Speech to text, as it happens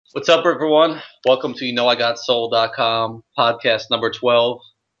What's up, everyone? Welcome to YouKnowIGotSoul.com podcast number 12.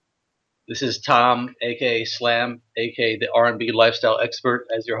 This is Tom, aka Slam, aka the R&B lifestyle expert,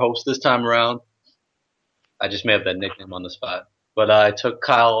 as your host this time around. I just made up that nickname on the spot, but I took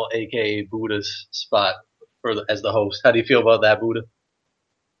Kyle, aka Buddha's spot as the host. How do you feel about that, Buddha?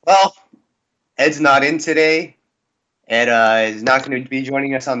 Well, Ed's not in today. Ed is not going to be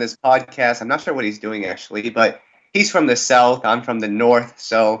joining us on this podcast. I'm not sure what he's doing actually, but he's from the south. I'm from the north,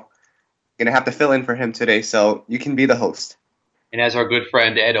 so I'm going to have to fill in for him today. So you can be the host. And as our good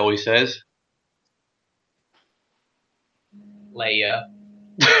friend Ed always says, Leia.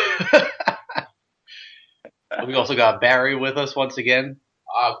 we also got Barry with us once again.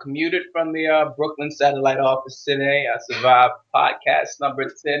 Commuted from the Brooklyn satellite office today. I survived podcast number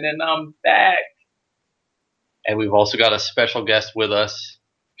 10 and I'm back. And we've also got a special guest with us,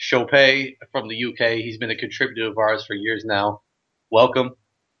 Chopay from the UK. He's been a contributor of ours for years now. Welcome.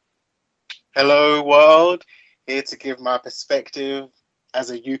 Hello, world. Here to give my perspective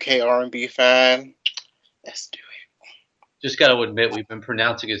as a UK R&B fan. Let's do it. Just got to admit, we've been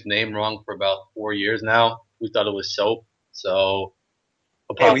pronouncing his name wrong for about 4 years now. We thought it was Soap, so.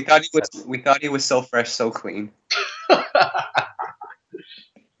 Hey, we thought he was so fresh, so clean.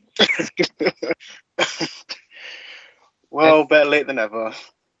 Well, better late than never.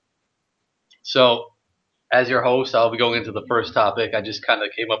 So, as your host, I'll be going into the first topic. I just kind of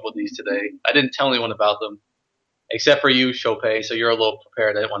came up with these today. I didn't tell anyone about them, except for you, Chopay, so you're a little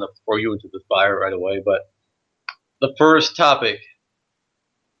prepared. I didn't want to throw you into the fire right away, but the first topic,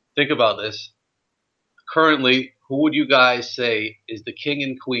 think about this. Currently, who would you guys say is the king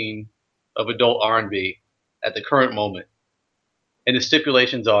and queen of adult R&B at the current moment? And the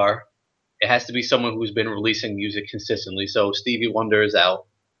stipulations are, it has to be someone who's been releasing music consistently. So Stevie Wonder is out,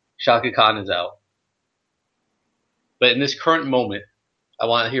 Shaka Khan is out. But in this current moment, I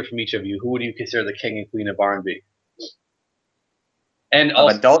want to hear from each of you. Who would you consider the king and queen of R&B? And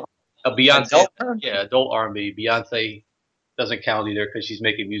also, adult, Beyonce, adult R&B. Beyonce doesn't count either because she's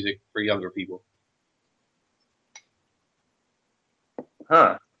making music for younger people.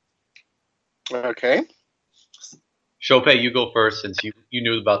 Huh. Okay. Chopay, you go first since you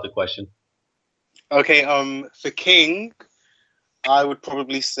knew about the question. Okay, for King, I would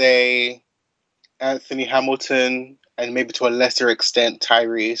probably say Anthony Hamilton and maybe to a lesser extent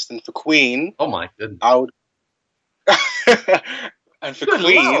Tyrese. And for Queen, Oh my goodness. I would and for Good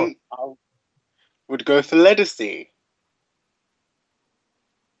Queen, Lord. I would go for Ledisi.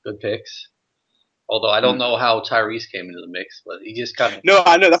 Good picks. Although I don't know how Tyrese came into the mix, but he just kind of... No,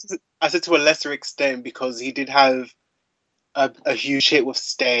 I know I said to a lesser extent because he did have a huge hit with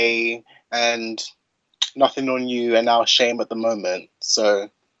Stay and Nothing on You and now Shame at the moment. So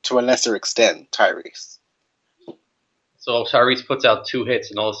to a lesser extent, Tyrese. So Tyrese puts out 2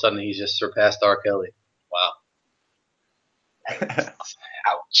 hits and all of a sudden he's just surpassed R. Kelly. Wow.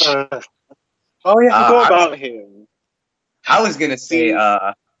 Ouch. Oh yeah, I forgot about him. I was going to say,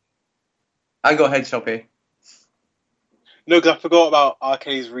 I'll go ahead, Chopay. No, because I forgot about R.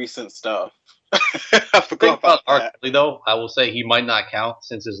 Kelly's recent stuff. I forgot about R. that. Kelly, though, I will say he might not count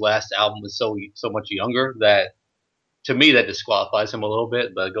since his last album was so much younger that, to me, that disqualifies him a little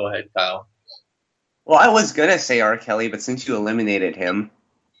bit. But go ahead, Kyle. Well, I was going to say R. Kelly, but since you eliminated him,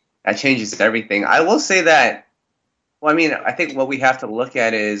 that changes everything. I will say that, well, I mean, I think what we have to look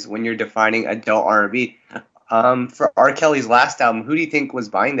at is when you're defining adult R&B. For R. Kelly's last album, who do you think was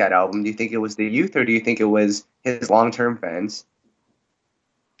buying that album? Do you think it was the youth, or do you think it was his long-term fans?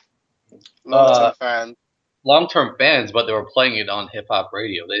 Long-term fan. Long-term fans, but they were playing it on hip-hop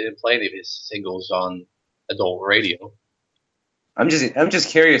radio. They didn't play any of his singles on adult radio. I'm just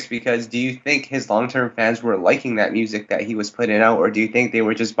curious because do you think his long-term fans were liking that music that he was putting out, or do you think they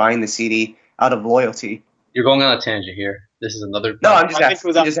were just buying the CD out of loyalty? You're going on a tangent here. This is another... No, I'm just I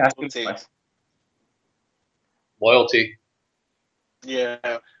think it was asking. loyalty. Loyalty.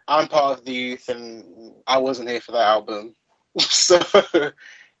 Yeah, I'm part of the youth and I wasn't here for that album. So,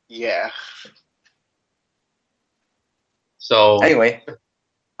 yeah. So Anyway,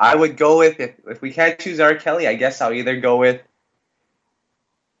 I would go with, if we can't choose R. Kelly, I guess I'll either go with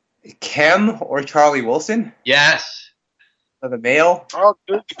Kim or Charlie Wilson yes. for the male, Oh,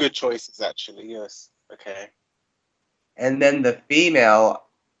 good choices, actually, yes. Okay. and then the female,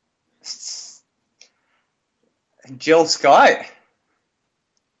 Jill Scott.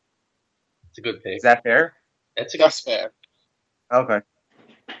 It's a good pick. Is that fair? That's a good... That's fair. Okay.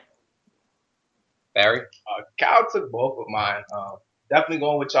 Barry? Kyle took both of mine. Definitely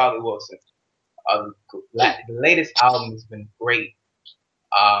going with Charlie Wilson. The latest album has been great.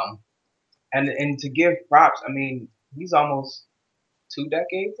 And to give props, I mean, he's almost 2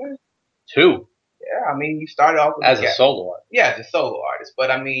 decades in. 2 Yeah, I mean, you started off with as a solo artist. Yeah, as a solo artist.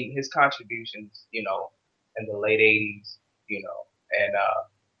 But I mean, his contributions, in the late 80s, and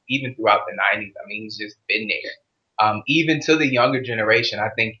even throughout the 90s, I mean, he's just been there. Even to the younger generation, I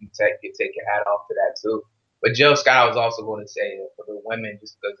think you could take your hat off to that too. But Jill Scott, I was also going to say for the women,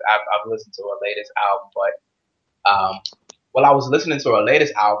 just because I've listened to her latest album, but while I was listening to her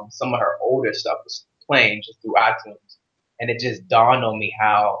latest album, some of her older stuff was playing just through iTunes, and it just dawned on me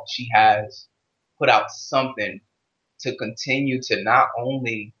how she has put out something to continue to not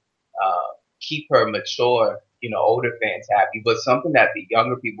only keep her mature, older fans happy, but something that the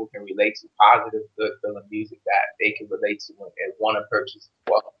younger people can relate to, positive, good feeling music that they can relate to and want to purchase as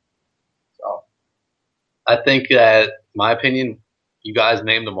well. So I think that, my opinion, you guys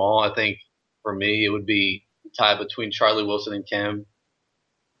named them all. I think for me, it would be tied between Charlie Wilson and Kim.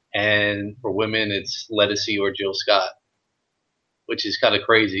 And for women, it's Ledisi or Jill Scott, which is kind of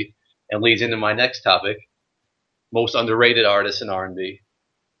crazy and leads into my next topic, most underrated artists in R&B.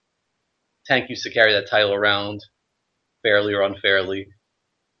 Tank used to carry that title around, fairly or unfairly.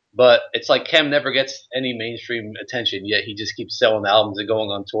 But it's like Kim never gets any mainstream attention, yet he just keeps selling albums and going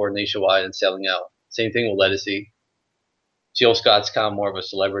on tour nationwide and selling out. Same thing with Ledisi. Jill Scott's kind of more of a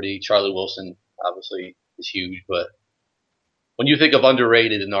celebrity. Charlie Wilson, obviously, is huge. But when you think of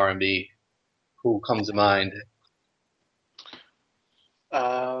underrated in R&B, who comes to mind?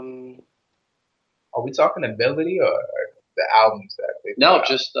 Are we talking ability or the albums that they No,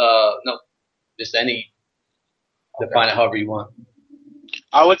 put out? just any. Define it however you want.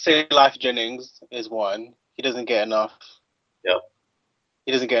 I would say Life Jennings is one. He doesn't get enough. Yep.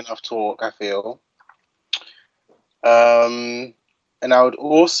 He doesn't get enough talk, I feel. And I would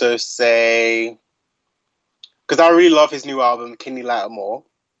also say, because I really love his new album, Kidney Lattimore.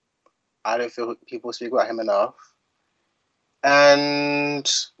 I don't feel people speak about him enough. And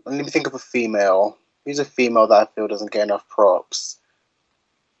let me think of a female. Who's a female that I feel doesn't get enough props?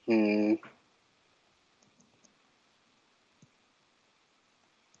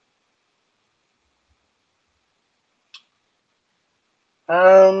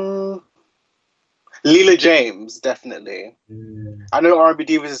 Leela James, definitely. I know R&B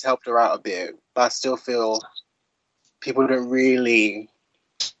Divas has helped her out a bit, but I still feel people don't really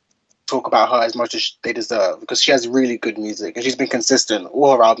talk about her as much as they deserve, because she has really good music and she's been consistent.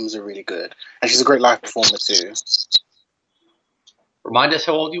 All her albums are really good, and she's a great live performer too. Remind us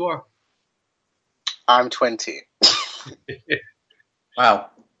how old you are. I'm 20.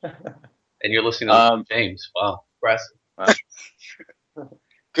 Wow. And you're listening to James. Wow. Impressive.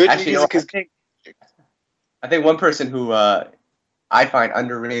 Good Actually, music is I think one person who I find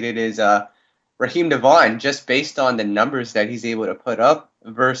underrated is Raheem DeVaughn, just based on the numbers that he's able to put up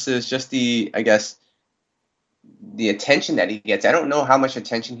versus just the attention that he gets. I don't know how much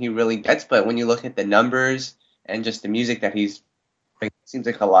attention he really gets, but when you look at the numbers and just the music that it seems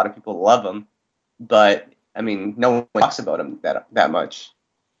like a lot of people love him. But I mean, no one talks about him that much.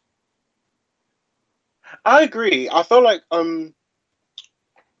 I agree. I feel like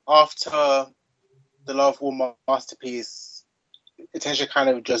after the Love War Masterpiece, attention kind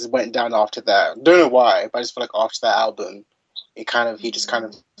of just went down after that. Don't know why, but I just feel like after that album, he just kind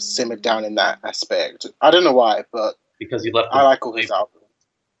of simmered down in that aspect. I don't know why, but because he left. I like all his albums.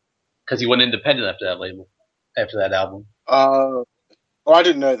 Because he went independent after that label, after that album. Oh, I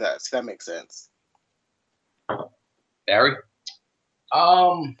didn't know that. So that makes sense. Barry?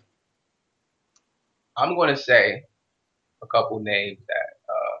 I'm going to say a couple names that,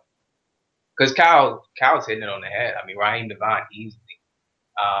 because Kyle's hitting it on the head. I mean, Raheem DeVaughn easily.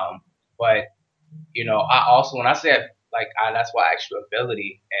 But, I also, when I said, that's why I asked you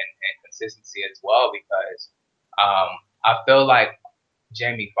ability and consistency as well, because I feel like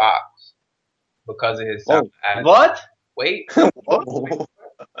Jamie Foxx, because of his sound. What? Wait.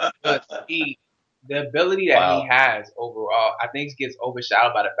 The ability that he has overall, I think gets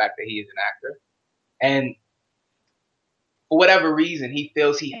overshadowed by the fact that he is an actor. And for whatever reason, he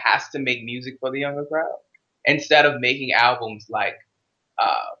feels he has to make music for the younger crowd instead of making albums like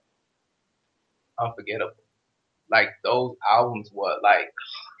Unforgettable. Like, those albums were,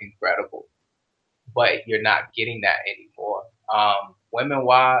 incredible. But you're not getting that anymore.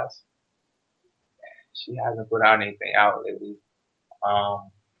 Women-wise, she hasn't put out anything out lately.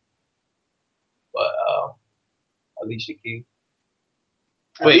 But Alicia Keys.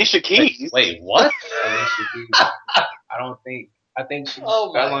 Alicia Keys? Wait, what? Alicia Keys. I think she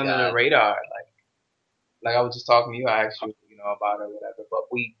fell under the radar. Like I was just talking to you, I asked you, about her or whatever.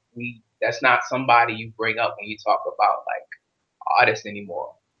 But we that's not somebody you bring up when you talk about artists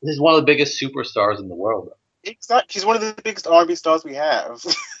anymore. This is one of the biggest superstars in the world. Exactly. She's one of the biggest R&B stars we have.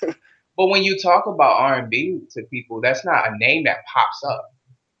 But when you talk about R&B to people, that's not a name that pops up.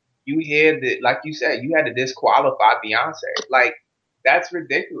 You hear that, like you said, you had to disqualify Beyonce. Like, that's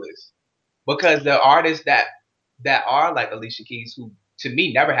ridiculous. Because the artists that are like Alicia Keys, who to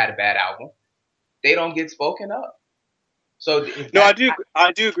me never had a bad album, they don't get spoken up. So No, I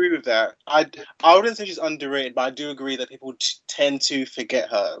do agree with that. I wouldn't say she's underrated, but I do agree that people tend to forget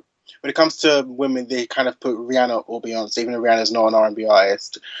her. When it comes to women, they kind of put Rihanna or Beyonce, even though Rihanna's not an R&B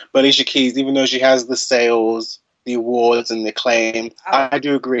artist. But Alicia Keys, even though she has the sales, the awards, and the acclaim, I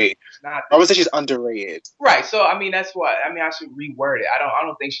do agree. I would say she's underrated. Right. So I mean, that's what I mean. I should reword it. I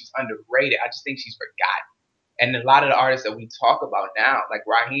don't think she's underrated. I just think she's forgotten. And a lot of the artists that we talk about now, like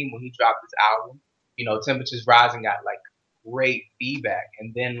Raheem, when he dropped this album, Temperatures Rising got like great feedback,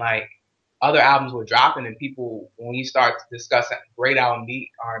 and then like other albums were dropping, and people, when you start discussing great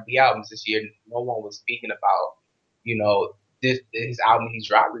R&B albums this year, no one was speaking about, his album he's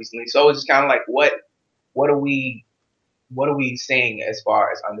dropped recently. So it's just kind of like, what are we saying as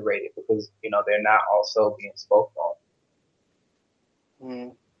far as underrated? Because they're not also being spoken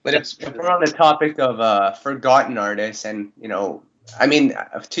on. But if we're on the topic of forgotten artists, and I mean,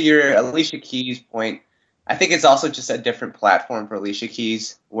 to your Alicia Keys point, I think it's also just a different platform for Alicia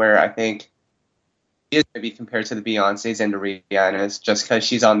Keys, where I think she is maybe compared to the Beyoncés and the Rihanna's, just because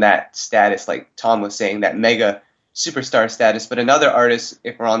she's on that status, like Tom was saying, that mega superstar status. But another artist,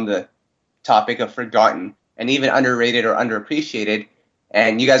 if we're on the topic of forgotten and even underrated or underappreciated,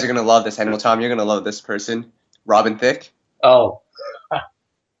 and you guys are gonna love this. I know, Tom, you're gonna love this person, Robin Thicke. Oh,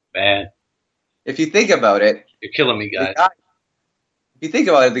 man. If you think about it, you're killing me, guys. If you think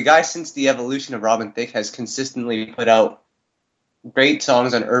about it, the guy, since the evolution of Robin Thicke, has consistently put out great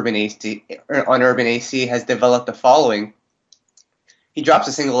songs on Urban AC. Has developed a following. He drops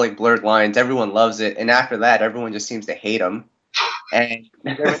a single like Blurred Lines, everyone loves it, and after that, everyone just seems to hate him. And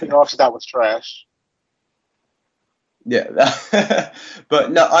everything after that was trash. Yeah,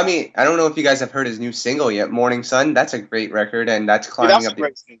 but no, I mean, I don't know if you guys have heard his new single yet, Morning Sun. That's a great record, and that's climbing up.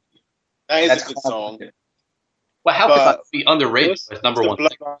 That is a good song. Well, how could that be underrated? It's number one.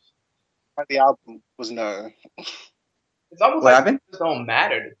 The album was no. It's almost like it just don't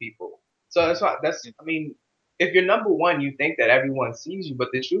matter to people. So I mean, if you're number one, you think that everyone sees you, but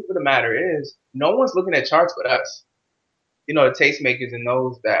the truth of the matter is, no one's looking at charts but us. The tastemakers and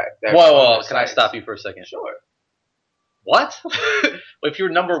those that. Whoa, can I stop you for a second? Sure. What? If you're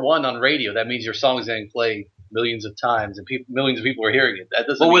number one on radio, that means your song is getting played millions of times, and millions of people are hearing it. That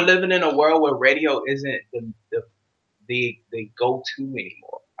doesn't. But we're living in a world where radio isn't the go-to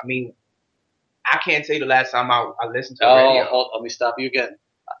anymore. I mean, I can't tell you the last time I listened to radio. Let me stop you again.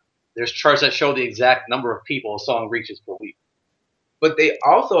 There's charts that show the exact number of people a song reaches per week. But they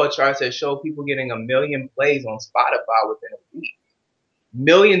also are charts that show people getting 1 million plays on Spotify within a week.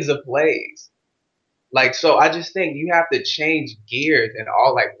 Millions of plays. Like, so I just think you have to change gears and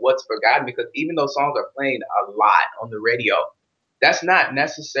all like what's forgotten, because even though songs are playing a lot on the radio, that's not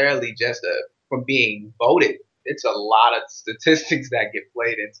necessarily just from being voted. It's a lot of statistics that get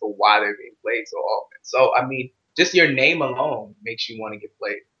played into why they're being played so often. So, I mean, just your name alone makes you want to get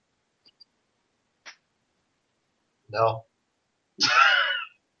played. No.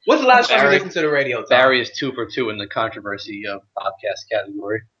 When's the last time you listened to the radio, Tom? Barry is 2 for 2 in the controversy podcast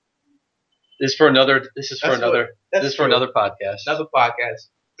category. This is for another podcast. Another podcast.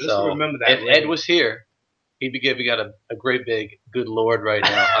 Just remember that. If Ed was here, he'd be giving out a great big good Lord right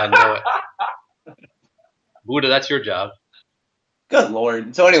now. I know it. Buddha, that's your job. Good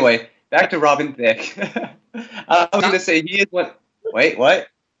Lord. So anyway, back to Robin Thicke. I was going to say he is one. Wait, what?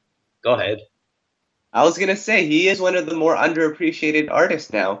 Go ahead. I was going to say he is one of the more underappreciated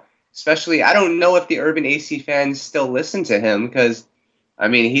artists now. Especially, I don't know if the Urban AC fans still listen to him, because, I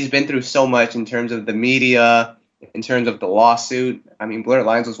mean, he's been through so much in terms of the media, in terms of the lawsuit. I mean, Blurred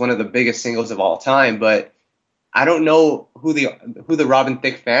Lines was one of the biggest singles of all time, but I don't know who the Robin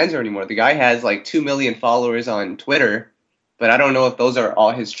Thicke fans are anymore. The guy has like 2 million followers on Twitter, but I don't know if those are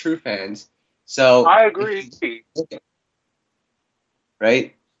all his true fans. So I agree.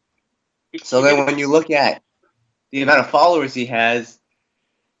 Right? So then when you look at the amount of followers he has,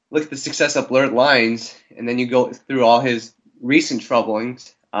 look at the success of Blurred Lines, and then you go through all his recent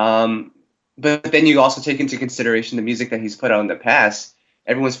troublings. But then you also take into consideration the music that he's put out in the past.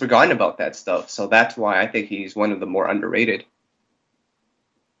 Everyone's forgotten about that stuff. So that's why I think he's one of the more underrated.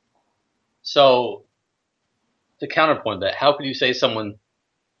 So to counterpoint that, how could you say someone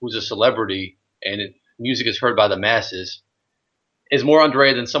who's a celebrity and music is heard by the masses is more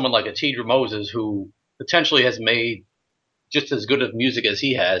underrated than someone like a Tidra Moses, who potentially has made just as good of music as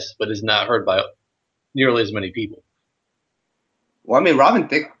he has, but is not heard by nearly as many people. Well, I mean, Robin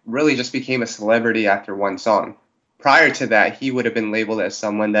Thicke really just became a celebrity after one song. Prior to that, he would have been labeled as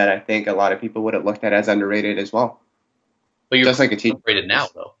someone that I think a lot of people would have looked at as underrated as well. But you're Just like a teacher. underrated now,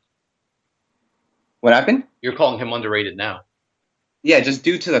 though. What happened? You're calling him underrated now. Yeah, just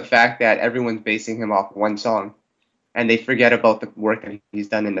due to the fact that everyone's basing him off one song, and they forget about the work that he's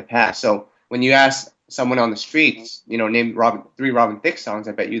done in the past. So when you ask someone on the streets, name three Robin Thicke songs,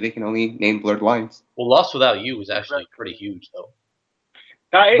 I bet you they can only name Blurred Lines. Well, Lost Without You was actually pretty huge, though.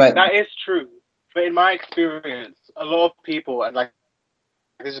 That is true. But in my experience, a lot of people, and like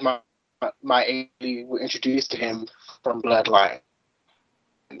this is my age, were introduced to him from Bloodline.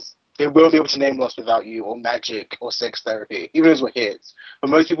 They won't be able to name Lost Without You or Magic or Sex Therapy, even those were hits.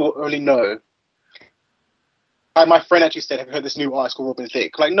 But most people only know. Like my friend actually said, "Have you heard this new artist called Robin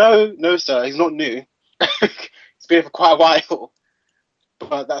Thicke?" Like, no, sir, he's not new. It's been for quite a while.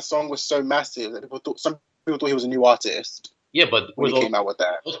 But that song was so massive that some people thought he was a new artist. Yeah, but when he came out with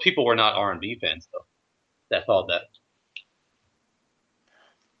that, those people were not R&B fans, though. That thought that.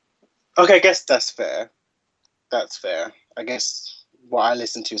 Okay, I guess that's fair. That's fair. I guess what I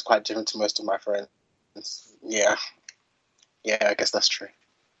listen to is quite different to most of my friends. Yeah, I guess that's true.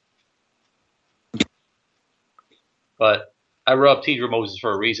 But I rubbed Tidra Moses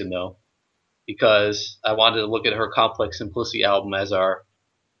for a reason, though, because I wanted to look at her Complex Simplicity album as our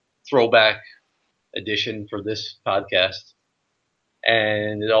throwback edition for this podcast.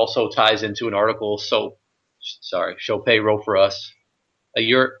 And it also ties into an article Chopay wrote for us a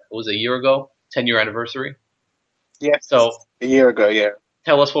year ago, 10-year anniversary. Yeah. So a year ago, yeah.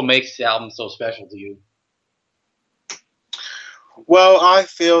 Tell us what makes the album so special to you. Well, I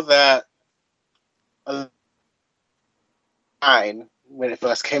feel that when it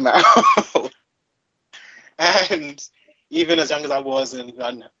first came out, and even as young as I was, and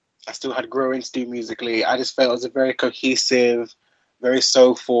I still had growing to do musically, I just felt it was a very cohesive, very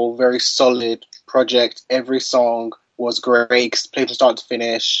soulful, very solid project. Every song was great, played from start to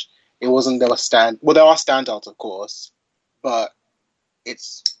finish. There are standouts, of course, but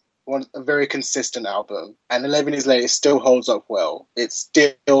it's a very consistent album. And 11 years later, it still holds up well. It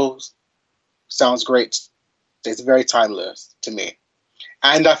still sounds great. It's very timeless to me.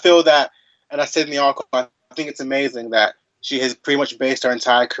 And I feel that, and I said in the article, I think it's amazing that she has pretty much based her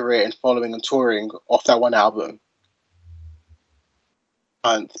entire career in following and touring off that one album.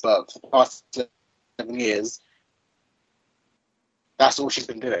 But for the past 7 years, that's all she's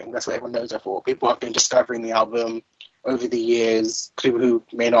been doing. That's what everyone knows her for. People have been discovering the album over the years, people who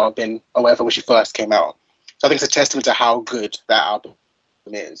may not have been aware when she first came out. So I think it's a testament to how good that album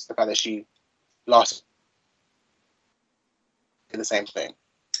is. The fact that she lasted the same thing.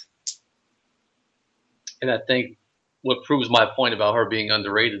 And I think what proves my point about her being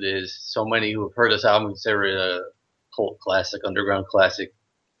underrated is so many who have heard this album consider it a cult classic, underground classic.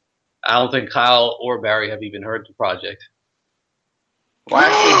 I don't think Kyle or Barry have even heard the project. Well,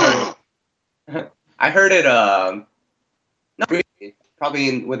 I actually heard it. Not really,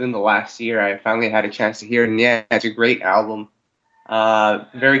 probably within the last year. I finally had a chance to hear it, and yeah, it's a great album.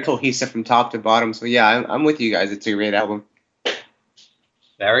 Very cohesive from top to bottom. So yeah, I'm with you guys. It's a great album.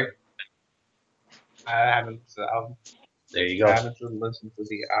 Barry? I haven't listened to the album. There you go. I haven't listened to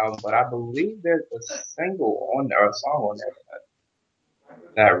the album, but I believe there's a single on there, a song on there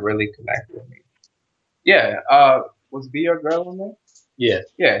that really connected with me. Yeah, was Be Your Girl on there? Yeah.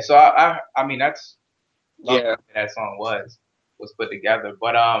 Yeah, so I mean that's Yeah, that song was put together,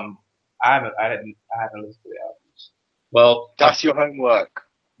 but I haven't listened to the album. Well, that's your homework.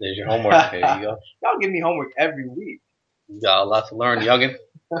 There's your homework. There you go. Y'all give me homework every week. You got a lot to learn, youngin'.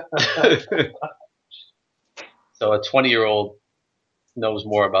 So a 20-year-old knows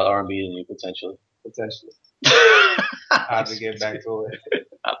more about R&B than you, potentially. I have to get back to it.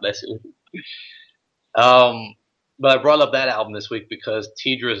 I'm messing with you. But I brought up that album this week because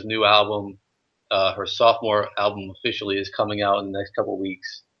Tidra's new album, her sophomore album officially, is coming out in the next couple of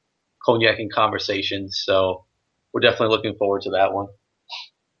weeks. Cognac and Conversations. So we're definitely looking forward to that one.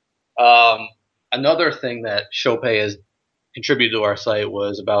 Another thing that Chopay has contributed to our site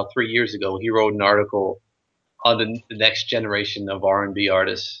was about 3 years ago. He wrote an article on the next generation of R&B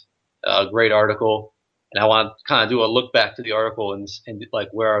artists. A great article. And I want to kind of do a look back to the article and like,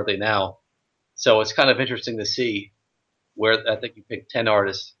 where are they now? So it's kind of interesting to see where I think you picked 10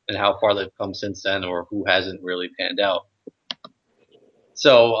 artists and how far they've come since then, or who hasn't really panned out.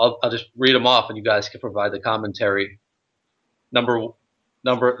 So I'll just read them off and you guys can provide the commentary. Number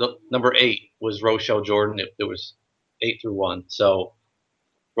 8 was Rochelle Jordan. It was 8 through 1. So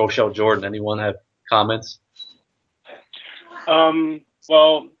Rochelle Jordan, anyone have comments?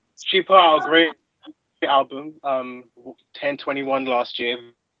 Well, she put out a great album, 1021 last year.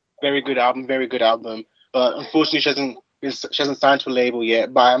 Very good album, very good album. But unfortunately, she hasn't signed to a label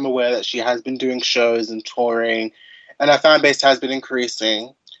yet. But I'm aware that she has been doing shows and touring, and her fan base has been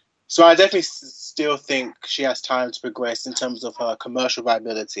increasing. So I definitely still think she has time to progress in terms of her commercial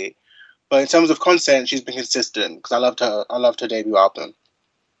viability. But in terms of content, she's been consistent because I loved her. I loved her debut album.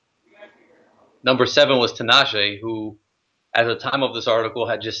 Number 7 was Tinashe, who, at the time of this article,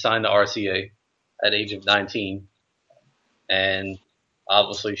 had just signed the RCA at age of 19, and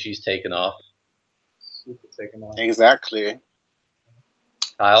obviously she's taken off. Super taken off. Exactly.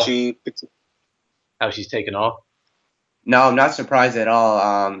 Kyle, She how she's taken off? No, I'm not surprised at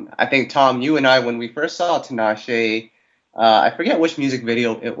all. I think Tom, you and I, when we first saw Tinashe, I forget which music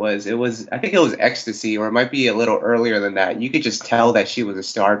video it was. I think it was Ecstasy, or it might be a little earlier than that. You could just tell that she was a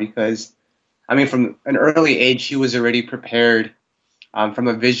star because, I mean, from an early age, she was already prepared from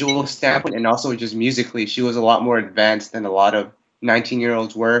a visual standpoint, and also just musically, she was a lot more advanced than a lot of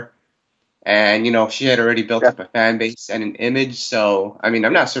 19-year-olds were. And, she had already built up a fan base and an image. So, I mean,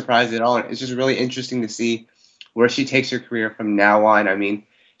 I'm not surprised at all. It's just really interesting to see where she takes her career from now on. I mean,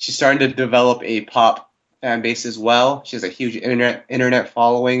 she's starting to develop a pop fan base as well. She has a huge internet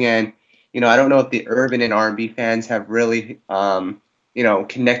following. And, I don't know if the urban and R&B fans have really,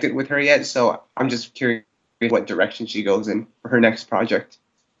 connected with her yet. So I'm just curious what direction she goes in for her next project.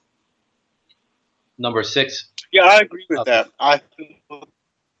 Number 6. Yeah, I agree with that.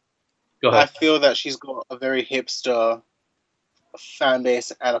 Go ahead. I feel that she's got a very hipster fan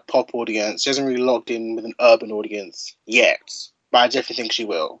base and a pop audience. She hasn't really locked in with an urban audience yet, but I definitely think she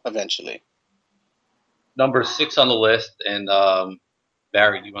will eventually. Number 6 on the list, and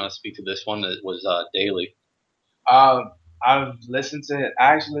Barry, do you want to speak to this one? That was Daily. I actually listened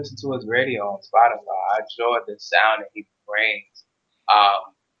to his radio on Spotify. I enjoyed the sound that he brings.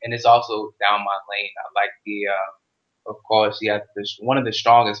 And it's also down my lane. I like the, of course, he has one of the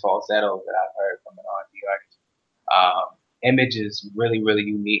strongest falsettos that I've heard from an R&B artist. Image is really, really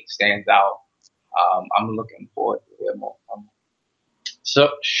unique, stands out. I'm looking forward to hear more from him. So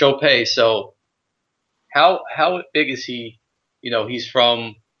Chopay, how big is he? He's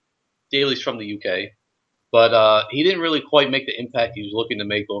from Daly's from the UK, but he didn't really quite make the impact he was looking to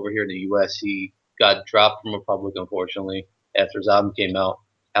make over here in the US. He got dropped from Republic, unfortunately, after his album came out.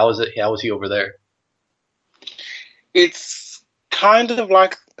 How was he over there? It's kind of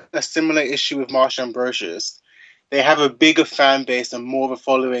like a similar issue with Marsha Ambrosius. They have a bigger fan base and more of a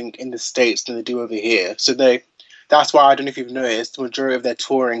following in the States than they do over here. So that's why, I don't know if you've noticed, the majority of their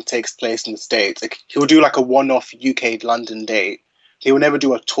touring takes place in the States. Like, he'll do like a one-off UK London date. He will never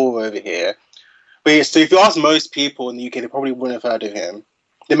do a tour over here. But yeah, so if you ask most people in the UK, they probably wouldn't have heard of him.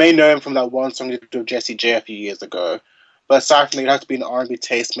 They may know him from that one song he did with Jessie J a few years ago. But aside from that, you'd have to be an R&B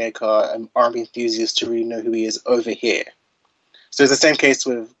tastemaker and R&B enthusiast to really know who he is over here. So it's the same case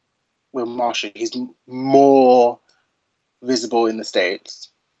with Marshall. He's more visible in the States.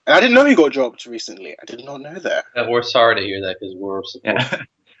 And I didn't know he got dropped recently. I did not know that. We're sorry to hear that because we're Yeah.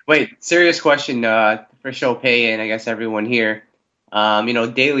 Wait, serious question for Chopay and I guess everyone here.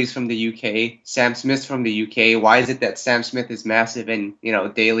 Daly's from the UK, Sam Smith's from the UK. Why is it that Sam Smith is massive and,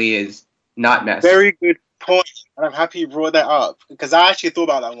 Daly is not massive? Very good point. And I'm happy you brought that up because I actually thought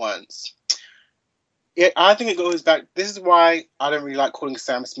about that once. I think it goes back. This is why I don't really like calling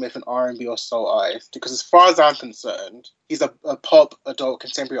Sam Smith an R&B or soul artist, because as far as I'm concerned, he's a pop adult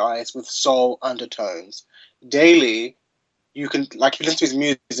contemporary artist with soul undertones. Daily, you can, like, if you listen to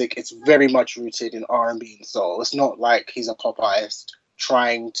his music, it's very much rooted in R&B and soul. It's not like he's a pop artist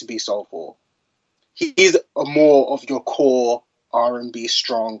trying to be soulful. He's a more of your core R&B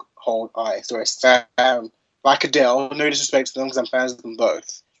stronghold artist, whereas Sam, like Adele, no disrespect to them because I'm fans of them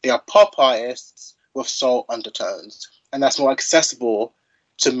both, they are pop artists with soul undertones, and that's more accessible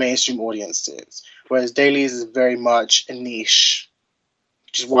to mainstream audiences. Whereas Daly's is very much a niche,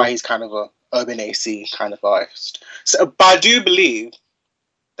 which is why he's kind of a urban AC kind of artist. So, but I do believe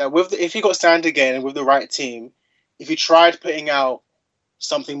that if he got signed again and with the right team, if he tried putting out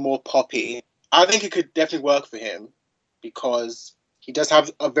something more poppy, I think it could definitely work for him because he does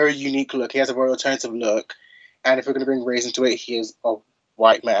have a very unique look. He has a very alternative look, and if we're going to bring race into it, he is a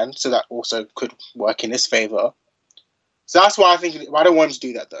white man, so that also could work in his favor. So that's why I don't want him to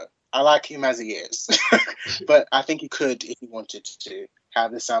do that though. I like him as he is, but I think he could if he wanted to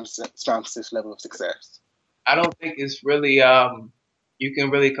have this Sam Smith level of success. I don't think it's really you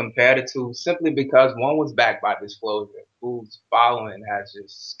can really compare the two simply because one was backed by Disclosure, whose following has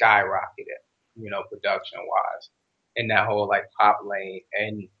just skyrocketed, production wise, in that whole like pop lane.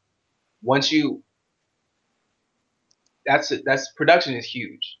 And once that's production is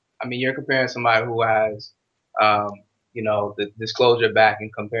huge. I mean, you're comparing somebody who has, um, the disclosure back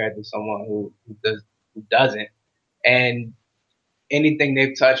and compared to someone who doesn't. And anything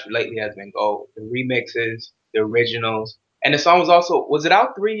they've touched lately has been gold. The remixes, the originals, and the song was it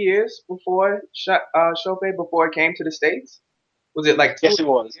out 3 years before Chope, before it came to the States? Was it like Yes, it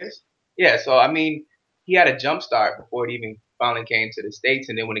was. years? Yeah, so I mean, he had a jump start before it even finally came to the States,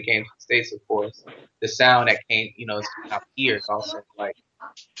 and then when it came to the States, of course, the sound that came, is out here is also like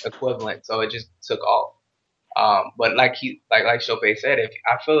equivalent, so it just took off. But like Chope said, if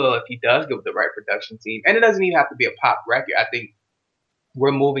I feel if he does give the right production team, and it doesn't even have to be a pop record, I think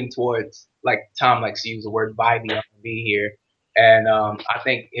we're moving towards, like Tom likes to use the word vibey R&B here, and I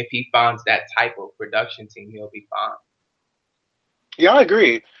think if he finds that type of production team, he'll be fine. Yeah, I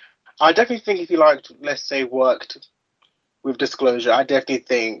agree. I definitely think if he let's say, worked with Disclosure, I definitely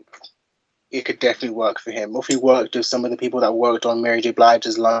think it could definitely work for him. Or if he worked with some of the people that worked on Mary J.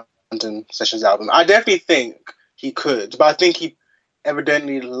 Blige's London Sessions album, I definitely think he could. But I think he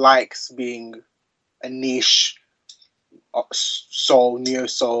evidently likes being a niche soul, neo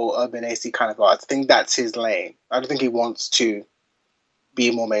soul, urban AC kind of artist. I think that's his lane. I don't think he wants to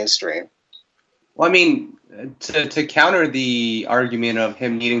be more mainstream. Well, I mean, to counter the argument of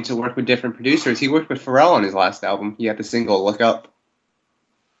him needing to work with different producers, he worked with Pharrell on his last album. He had the single "Look Up."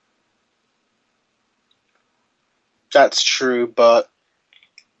 That's true, but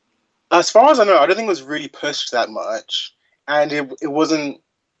as far as I know, I don't think it was really pushed that much, and it didn't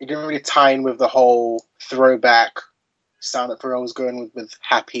really tie in with the whole throwback sound that Pharrell was going with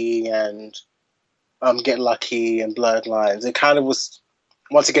Happy and Get Lucky and Blurred Lines. It kind of was,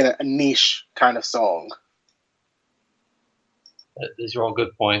 once again, a niche kind of song. These are all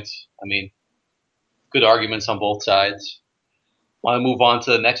good points. I mean, good arguments on both sides. Want to move on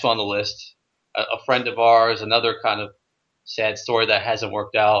to the next one on the list. A friend of ours, another kind of sad story that hasn't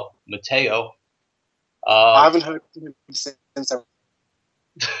worked out, Mateo. I haven't heard from him since.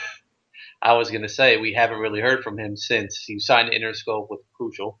 I was going to say, we haven't really heard from him since he signed Interscope with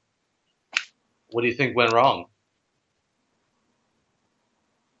Crucial. What do you think went wrong?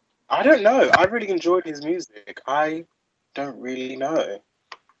 I don't know. I really enjoyed his music. I don't really know.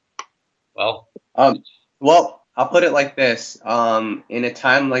 Well, I'll put it like this. In a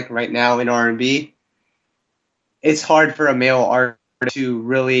time like right now in R&B, it's hard for a male artist to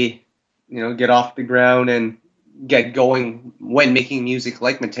really, get off the ground and get going when making music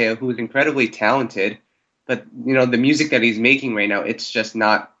like Mateo, who is incredibly talented. But, the music that he's making right now, it's just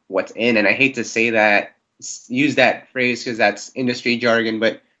not what's in. And I hate to say that, use that phrase because that's industry jargon,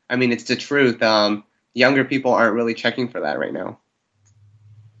 but I mean, it's the truth. Younger people aren't really checking for that right now.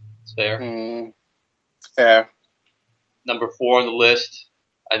 It's fair. Fair. Number 4 on the list.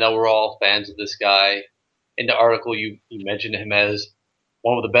 I know we're all fans of this guy. In the article, you mentioned him as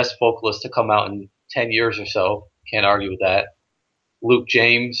one of the best vocalists to come out in 10 years or so. Can't argue with that. Luke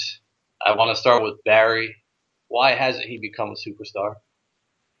James. I want to start with Barry. Why hasn't he become a superstar?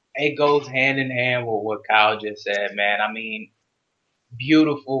 It goes hand in hand with what Kyle just said, man. I mean,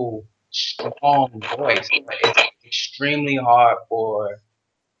 beautiful, strong voice, but it's extremely hard for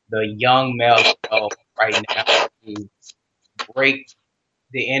the young male right now to break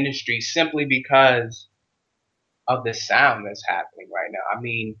the industry simply because of the sound that's happening right now. I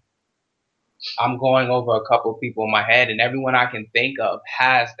mean, I'm going over a couple of people in my head, and everyone I can think of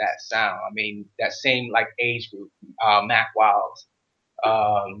has that sound. I mean, that same like age group, Mac Wiles,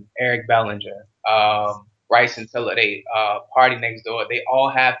 Eric Bellinger, Bryson Tiller, Party Next Door. They all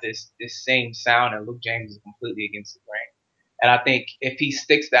have this same sound, and Luke James is completely against the grain. And I think if he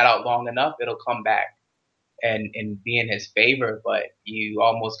sticks that out long enough, it'll come back and be in his favor. But you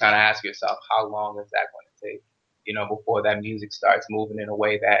almost kind of ask yourself, how long is that going to take? Before that music starts moving in a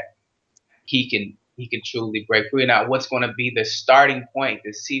way that he can truly break free. Now, what's going to be the starting point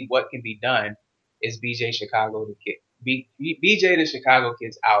to see what can be done is BJ Chicago the Kid. BJ the Chicago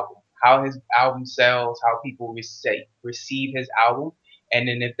Kid's album, how his album sells, how people receive his album, and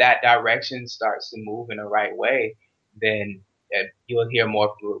then if that direction starts to move in the right way, then you'll hear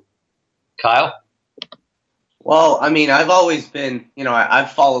more from Luke. Kyle? Well, I mean, I've always been,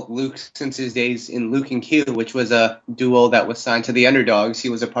 I've followed Luke since his days in Luke and Q, which was a duo that was signed to the Underdogs. He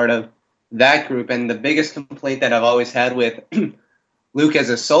was a part of that group, and the biggest complaint that I've always had with Luke as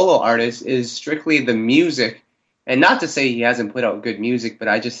a solo artist is strictly the music. And not to say he hasn't put out good music, but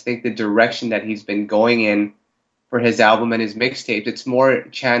I just think the direction that he's been going in for his album and his mixtapes, it's more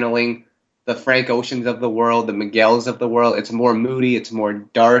channeling the Frank Oceans of the world, the Miguels of the world. It's more moody, it's more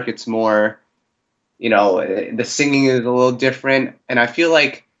dark, it's more, the singing is a little different. And I feel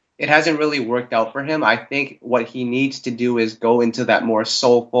like it hasn't really worked out for him. I think what he needs to do is go into that more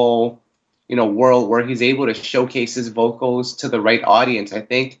soulful, world where he's able to showcase his vocals to the right audience. I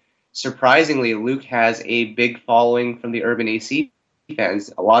think surprisingly, Luke has a big following from the Urban AC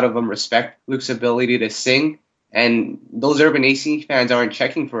fans. A lot of them respect Luke's ability to sing, and those Urban AC fans aren't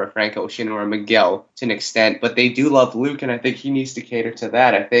checking for a Frank Ocean or a Miguel to an extent, but they do love Luke, and I think he needs to cater to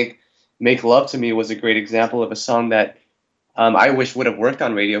that. I think Make Love to Me was a great example of a song that I wish would have worked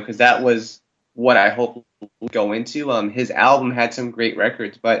on radio, because that was what I hope would go into. His album had some great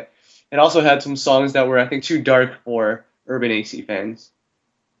records, but it also had some songs that were, I think, too dark for Urban AC fans.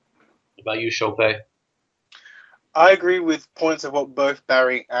 What about you, Chopin? I agree with points of what both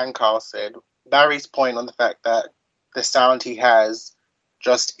Barry and Carl said. Barry's point on the fact that the sound he has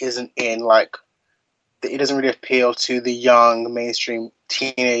just isn't it doesn't really appeal to the young mainstream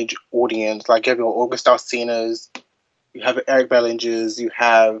teenage audience. Like you have your August Alsinas, you have Eric Bellingers, you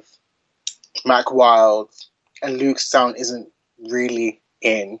have Mac Wild, and Luke's sound isn't really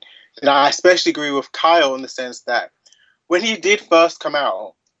in. And I especially agree with Kyle in the sense that when he did first come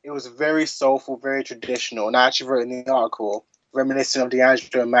out, it was very soulful, very traditional. And I actually wrote in the article, reminiscent of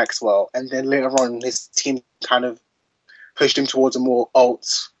D'Angelo and Maxwell. And then later on, his team kind of pushed him towards a more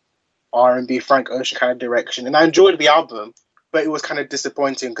alt R&B, Frank Ocean kind of direction. And I enjoyed the album, but it was kind of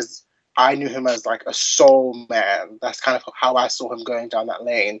disappointing because I knew him as like a soul man. That's kind of how I saw him going down that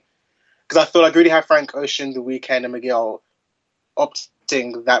lane. Because I thought I'd really have Frank Ocean, The Weeknd, and Miguel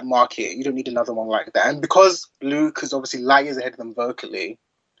opting that market. You don't need another one like that. And because Luke is obviously light years ahead of them vocally,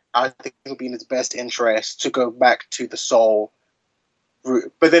 I think it would be in his best interest to go back to the soul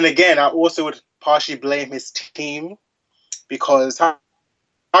route. But then again, I also would partially blame his team, because how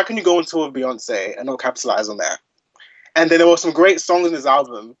can you go on tour with Beyonce and not capitalize on that? And then there were some great songs in this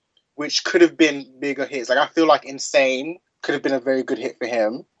album which could have been bigger hits. Like I feel like Insane could have been a very good hit for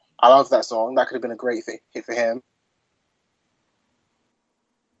him. I love that song. That could have been a great hit for him.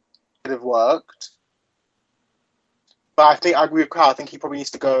 Could have worked. But I think I agree with Carl. I think he probably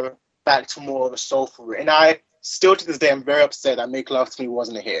needs to go back to more of a soulful route. And I still to this day I'm very upset that Make Love to Me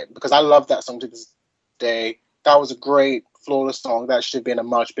wasn't a hit, because I love that song to this day. That was a great, flawless song that should have been a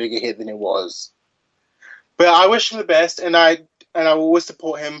much bigger hit than it was. But I wish him the best, and I will always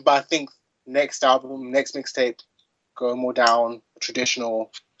support him. But I think next album, next mixtape, go more down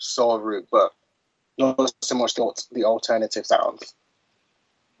traditional soul route, but not so much the alternative sounds.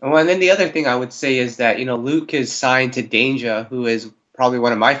 Well, and then the other thing I would say is that, Luke is signed to Danja, who is probably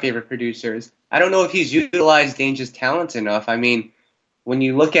one of my favorite producers. I don't know if he's utilized Danja's talents enough. I mean, when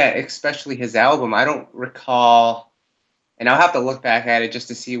you look at especially his album, I don't recall, and I'll have to look back at it just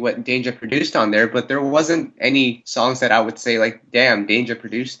to see what Danja produced on there, but there wasn't any songs that I would say, like, damn, Danja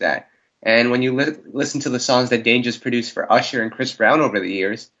produced that. And when you listen to the songs that Danja's produced for Usher and Chris Brown over the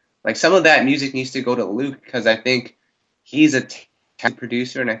years, like, some of that music needs to go to Luke, because I think he's a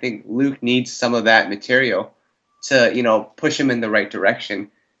producer, and I think Luke needs some of that material to, push him in the right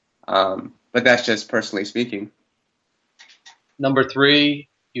direction. But that's just personally speaking. Number 3,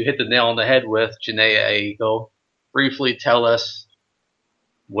 you hit the nail on the head with Jhené Aiko. Briefly tell us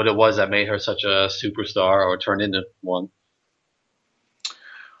what it was that made her such a superstar, or turned into one.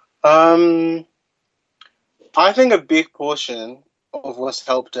 I think a big portion of what's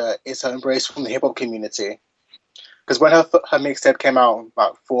helped her is her embrace from the hip-hop community. Because when her mixtape came out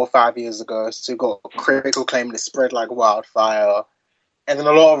about 4 or 5 years ago, so it got critical acclaim and it spread like wildfire. And then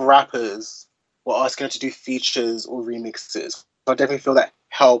a lot of rappers were asking her to do features or remixes. So I definitely feel that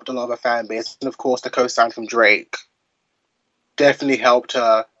helped a lot of her fan base. And of course, the co-sign from Drake definitely helped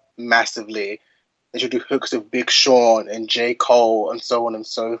her massively. They should do hooks with Big Sean and J. Cole and so on and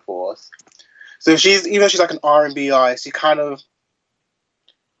so forth. So even though she's like an R&B artist,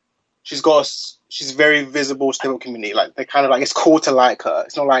 she's very visible to the community. Like they kind of like, it's cool to like her.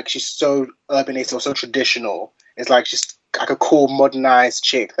 It's not like she's so urbanist or so traditional. It's like she's like a cool modernized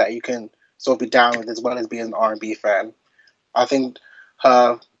chick that you can sort of be down with, as well as being an R&B fan. I think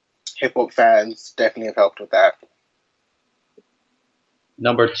her hip hop fans definitely have helped with that.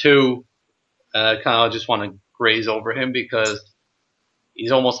 Number 2, kind of just want to graze over him because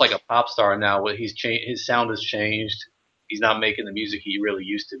he's almost like a pop star now. His sound has changed. He's not making the music he really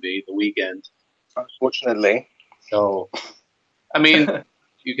used to be, The Weeknd. Unfortunately. So, I mean,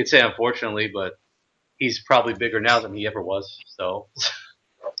 you could say unfortunately, but he's probably bigger now than he ever was. So,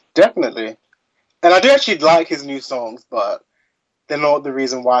 definitely. And I do actually like his new songs, but they're not the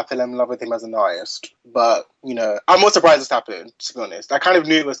reason why I fell in love with him as an artist. But, I'm not surprised this happened, to be honest. I kind of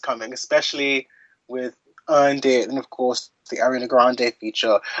knew it was coming, especially with Earned It and, of course, the Ariana Grande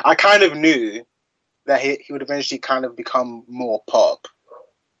feature. I kind of knew that he would eventually kind of become more pop.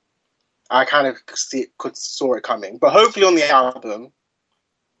 I kind of saw it coming. But hopefully on the album,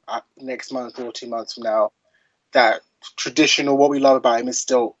 next month or 2 months from now, that traditional, what we love about him is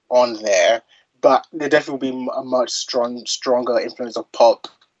still on there. But there definitely will be a much stronger influence of pop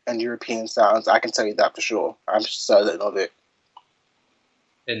and European sounds. I can tell you that for sure. I'm certain of it.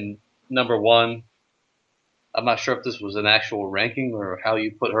 And number one, I'm not sure if this was an actual ranking or how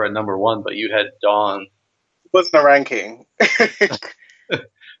you put her at number one, but you had Dawn. It wasn't a ranking.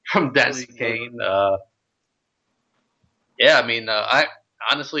 From Danity Kane. Yeah, I mean, I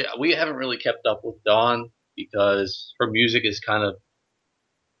honestly, we haven't really kept up with Dawn because her music is kind of,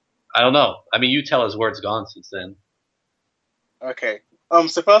 I don't know. I mean, you tell us where it's gone since then. Okay.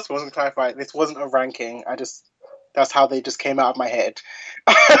 So first of all, to clarify, this wasn't a ranking. That's how they just came out of my head.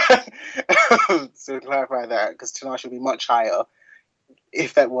 So to clarify that, because Tinashe would be much higher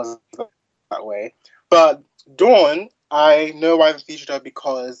if that was that way. But Dawn, I know I've featured her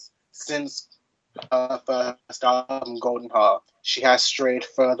because since her first album, Golden Heart, she has strayed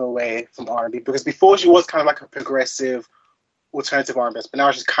further away from R&B. Because before she was kind of like a progressive alternative R&B, but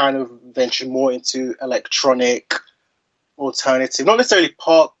now she's kind of ventured more into electronic alternative, not necessarily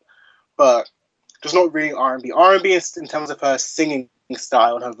pop, but just not really R&B. R&B in terms of her singing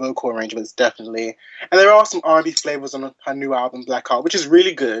style and her vocal arrangements, definitely. And there are some R&B flavors on her new album, Black Heart, which is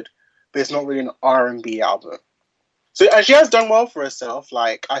really good, but it's not really an R&B album. So and she has done well for herself.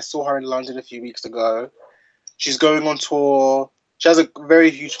 Like, I saw her in London a few weeks ago. She's going on tour. She has a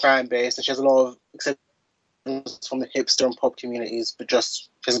very huge fan base, and she has a lot of acceptance from the hipster and pop communities, but just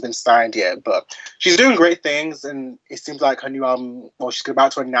hasn't been signed yet. But she's doing great things, and it seems like her new album, well, she's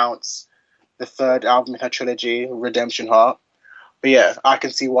about to announce the third album in her trilogy, Redemption Heart. But yeah, I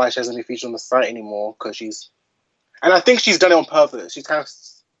can see why she hasn't been featured on the site anymore, and I think she's done it on purpose. She's kind of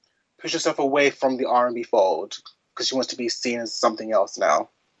pushed herself away from the R&B fold because she wants to be seen as something else now.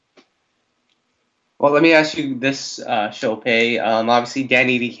 Well, let me ask you this, Chopay. Obviously,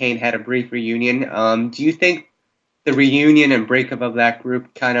 Danity Kane had a brief reunion. Do you think the reunion and breakup of that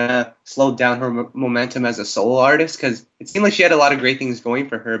group kind of slowed down her momentum as a solo artist? Because it seemed like she had a lot of great things going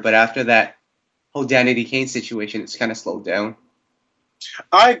for her, but after that whole Danity Kane situation, it's kind of slowed down.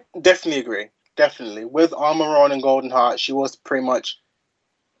 I definitely agree. Definitely. With Armor On and Golden Heart, she was pretty much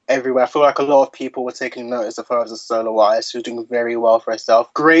everywhere. I feel like a lot of people were taking notice of her as a solo artist. She was doing very well for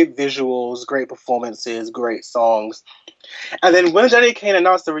herself. Great visuals, great performances, great songs. And then when Danity Kane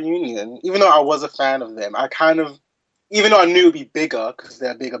announced the reunion, even though I was a fan of them, even though I knew it would be bigger because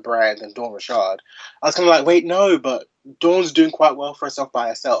they're a bigger brand than Dawn Richard, I was kind of like, wait, no, but Dawn's doing quite well for herself by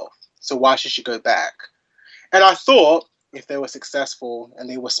herself. So why should she go back? And I thought if they were successful and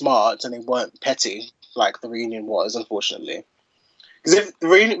they were smart and they weren't petty like the reunion was, unfortunately. Because if the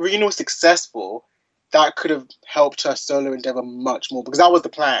reunion was successful, that could have helped her solo endeavor much more. Because that was the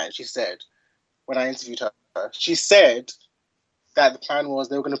plan, she said, when I interviewed her. She said that the plan was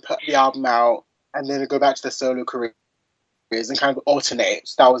they were going to put the album out and then go back to their solo careers and kind of alternate.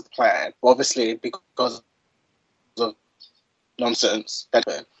 So that was the plan. But obviously, because of nonsense, that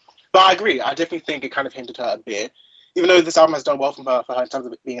happened. But I agree. I definitely think it kind of hindered her a bit. Even though this album has done well for her in terms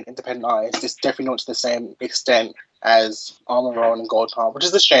of it being an independent artist, it's definitely not to the same extent as Armor On and Golden Heart, which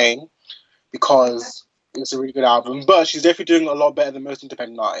is a shame because it's a really good album. But she's definitely doing a lot better than most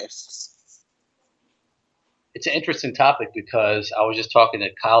independent artists. It's an interesting topic because I was just talking to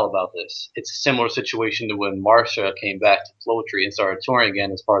Kyle about this. It's a similar situation to when Marsha came back to Floetry and started touring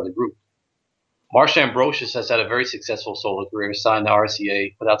again as part of the group. Marsha Ambrosius has had a very successful solo career, signed to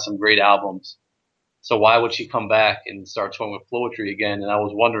RCA, put out some great albums. So why would she come back and start touring with Floetry again? And I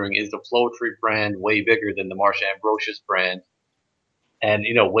was wondering, is the Floetry brand way bigger than the Marsha Ambrosius brand? And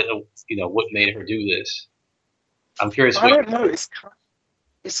what made her do this? I'm curious. I don't know.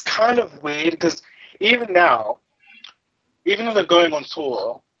 It's kind of weird because even now, even though they're going on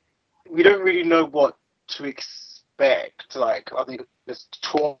tour, we don't really know what to expect. Like, I think this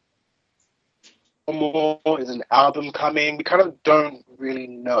tour more, is an album coming? We kind of don't really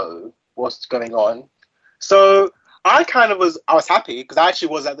know what's going on. So I was happy because I actually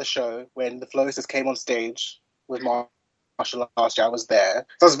was at the show when the Flowsters came on stage with Marsha last year. I was there.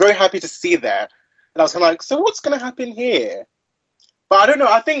 So I was very happy to see that. And I was kind of like, so what's going to happen here? But I don't know.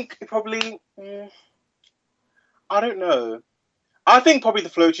 I think probably, I don't know. I think probably the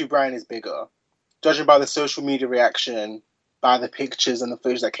Floetry brand is bigger, judging by the social media reaction, by the pictures and the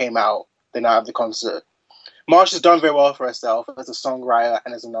footage that came out the night of the concert. Marsha's done very well for herself as a songwriter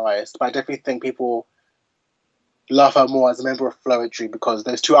and as an artist, but I definitely think people love her more as a member of Floetry because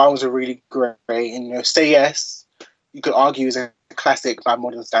those two albums are really great. And Say Yes, you could argue is a classic by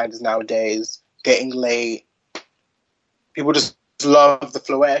modern standards nowadays. Getting Late, people just love the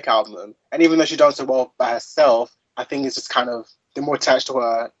Floetic album. And even though she done so well by herself, I think it's just kind of, they're more attached to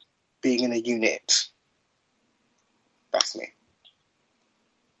her being in a unit. That's me.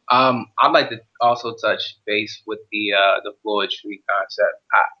 I'd like to also touch base with the Floyd Street concept.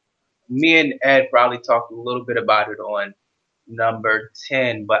 Me and Ed probably talked a little bit about it on number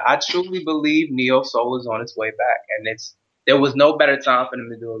 10, but I truly believe Neo Soul is on its way back, and there was no better time for them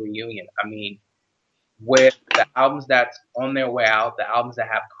to do a reunion. I mean, with the albums that's on their way out, the albums that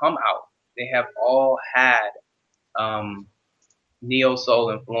have come out, they have all had Neo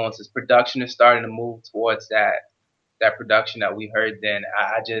Soul influences. Production is starting to move towards that production that we heard then.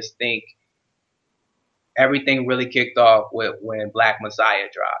 I just think everything really kicked off with when Black Messiah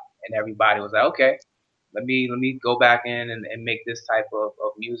dropped, and everybody was like, okay, let me go back in and make this type of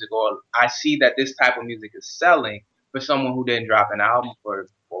music, or I see that this type of music is selling for someone who didn't drop an album for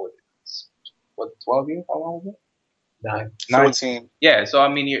 12 years? How long was it? 14. Yeah, so I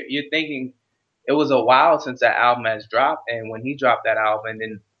mean, you're thinking it was a while since that album has dropped, and when he dropped that album, and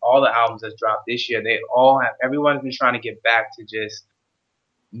then all the albums that's dropped this year, everyone's been trying to get back to just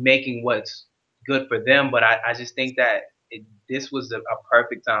making what's good for them. But I just think that this was a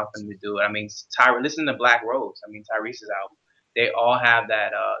perfect time for them to do it. I mean, listen to Black Rose. I mean, Tyrese's album. They all have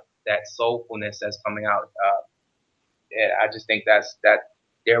that soulfulness that's coming out. And I just think that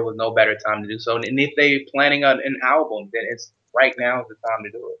there was no better time to do so. And if they're planning on an album, then it's right now is the time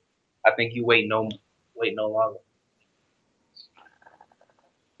to do it. I think you wait no longer.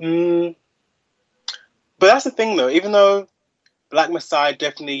 But that's the thing, though. Even though Black Messiah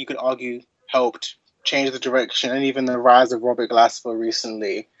definitely, you could argue, helped change the direction, and even the rise of Robert Glasper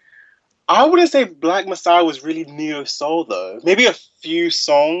recently, I wouldn't say Black Messiah was really neo soul, though. Maybe a few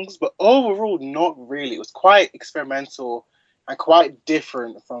songs, but overall, not really. It was quite experimental and quite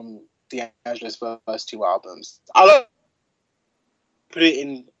different from D'Angelo's first two albums. I'll put it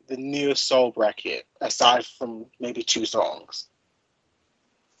in the neo soul bracket, aside from maybe two songs.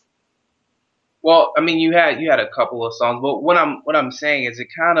 Well, I mean, you had a couple of songs, but what I'm saying is it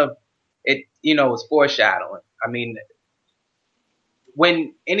was foreshadowing. I mean,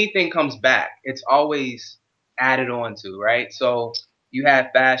 when anything comes back, it's always added on to, right? So you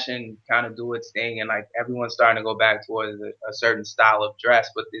had fashion kind of do its thing, and like everyone's starting to go back towards a certain style of dress,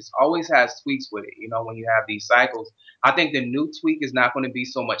 but this always has tweaks with it. When you have these cycles, I think the new tweak is not going to be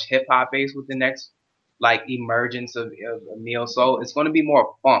so much hip hop based with the next like emergence of neo soul. It's going to be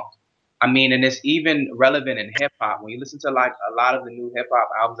more funk. I mean, and it's even relevant in hip hop. When you listen to like a lot of the new hip hop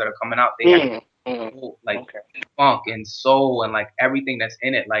albums that are coming out, they have funk and soul and like everything that's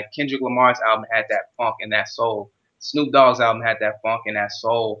in it. Like Kendrick Lamar's album had that funk and that soul. Snoop Dogg's album had that funk and that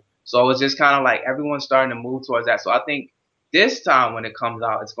soul. So it's just kind of like everyone's starting to move towards that. So I think this time when it comes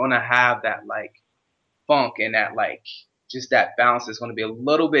out, it's going to have that like funk and that like just that bounce is going to be a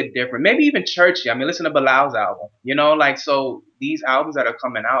little bit different. Maybe even churchy. I mean, listen to Bilal's album. So these albums that are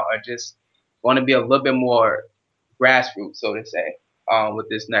coming out are just going to be a little bit more grassroots, so to say, with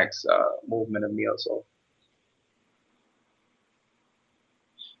this next movement of neo soul.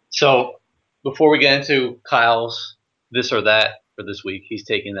 So before we get into Kyle's this or that for this week, he's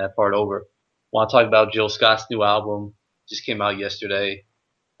taking that part over. I want to talk about Jill Scott's new album. Just came out yesterday,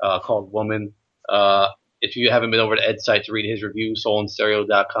 called Woman. If you haven't been over to Ed's site to read his review,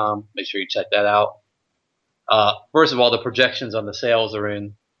 soulandstereo.com, make sure you check that out. First of all, the projections on the sales are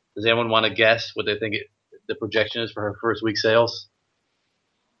in. Does anyone want to guess what they think the projection is for her first week sales?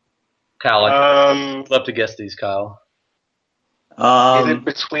 Kyle, I'd love to guess these, Kyle. Is it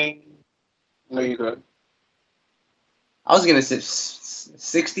between... No, you go. I was going to say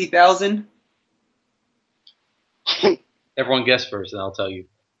 60,000. Everyone guess first, and I'll tell you.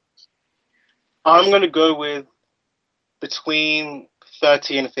 I'm going to go with between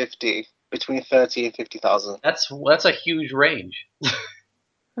 30 and 50. Between 30 and 50,000. That's a huge range.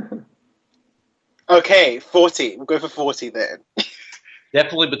 Okay, 40. We'll go for 40 then.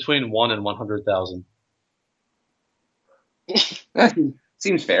 Definitely between 1 and 100,000.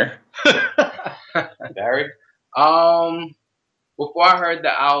 Seems fair. Barry? Before I heard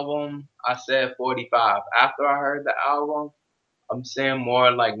the album, I said 45. After I heard the album, I'm saying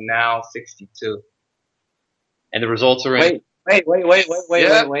more like now 62. And the results are in. Wait.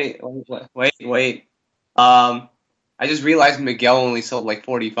 I just realized Miguel only sold like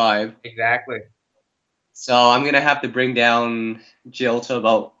 45. Exactly. So I'm going to have to bring down Jill to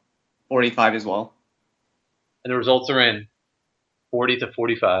about 45 as well. And the results are in. 40 to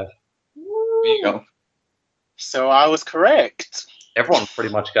 45. There you go. So I was correct. Everyone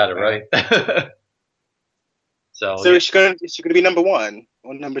pretty much got it right. So yeah. Is she gonna be number one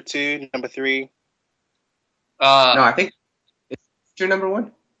or number two, number three? No, I think Future number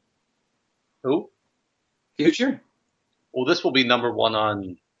one? Who? Future? Well, this will be number one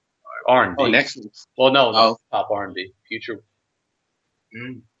on R&B. Oh, next week. Well, no, Oh. top R&B. Future.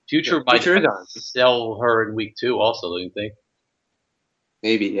 Mm. Future might Future is on. sell her in week 2 also, don't you think?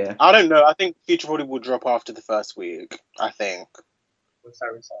 Maybe, yeah. I don't know. I think Future probably will drop after the first week. I think. What's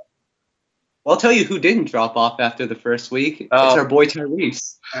Tyrese Well, I'll tell you who didn't drop off after the first week. Oh. It's our boy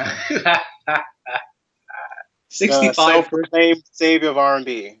Tyrese. on? 65 self-proclaimed savior of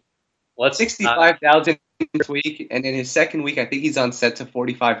R&B. Let's 65,000 first week, and in his second week, I think he's on set to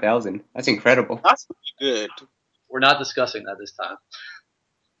 45,000. That's incredible. That's pretty good. We're not discussing that this time.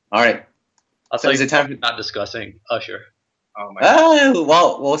 All right. I'll So tell is you, it time we're not discussing Usher. Oh my god.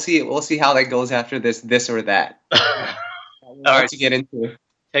 Well, we'll see. We'll see how that goes after this or that. All right, To get into.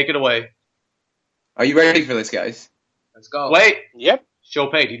 take it away. Are you ready for this, guys? Let's go. Wait, Yep.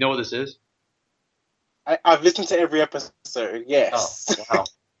 Chopin, do you know what this is? I've listened to every episode. Yes. Oh, wow.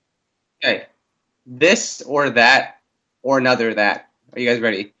 Okay. This or that or another that. Are you guys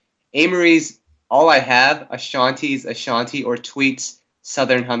ready? Amory's All I Have, Ashanti's Ashanti, or Tweet's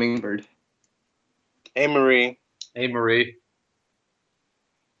Southern Hummingbird. Amory. Hey, Marie.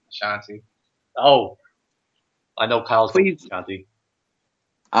 Ashanti. Oh, I know Kyle's Please. Ashanti.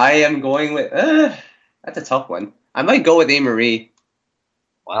 I am going with. That's a tough one. I might go with Amory,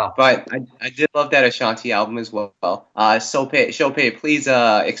 Wow. but I did love that Ashanti album as well. Chopin, please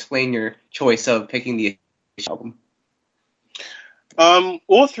explain your choice of picking the album.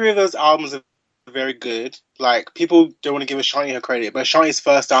 All three of those albums are very good. Like, people don't want to give Ashanti her credit, but Ashanti's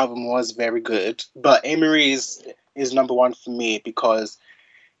first album was very good. But Amory is number one for me because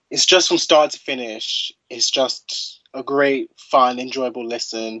it's just from start to finish. It's just a great, fun, enjoyable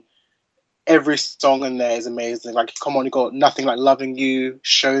listen. Every song in there is amazing. Like, come on, you got Nothing Like Loving You,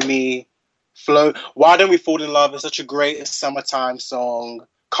 Show Me, Flow. Why Don't We Fall in Love is such a great summertime song.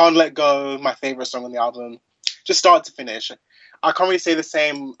 Can't Let Go, my favorite song on the album. Just start to finish. I can't really say the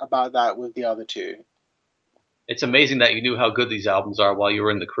same about that with the other two. It's amazing that you knew how good these albums are while you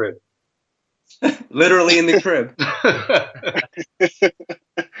were in the crib. Literally in the crib.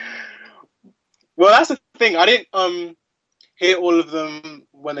 Well, that's the thing. I didn't hear all of them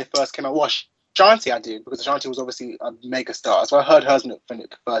when they first came out. Well, Ashanti I did, because Ashanti was obviously a mega star. So I heard hers when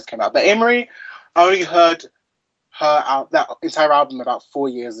it first came out. But Amory, I only heard her out that entire album about 4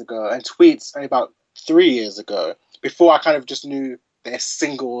 years ago, and Tweets only about 3 years ago. Before I kind of just knew their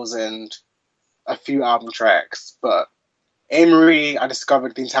singles and a few album tracks. But Amory, I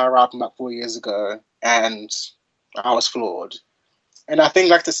discovered the entire album about 4 years ago, and I was floored. And I think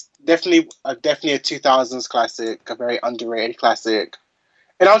like this definitely a 2000s classic, a very underrated classic.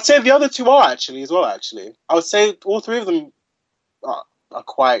 And I would say the other two are actually as well. Actually, I would say all three of them are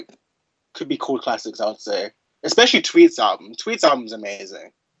quite could be called classics. I would say, especially Tweet's album. Tweet's album's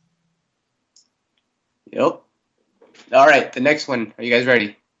amazing. Yep. All right, the next one. Are you guys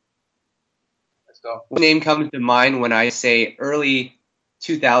ready? Let's go. What name comes to mind when I say early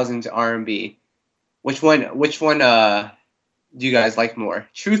 2000s R&B? Which one do you guys like more?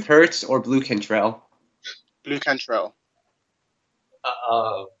 Truth Hurts or Blue Cantrell? Blue Cantrell.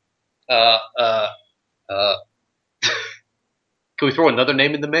 Can we throw another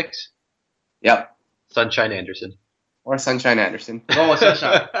name in the mix? Yep. Sunshine Anderson. Or Sunshine Anderson. Oh,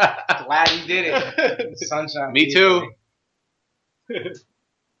 Sunshine. Glad you did it. Sunshine. Me too.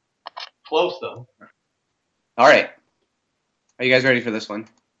 Close though. All right. Are you guys ready for this one?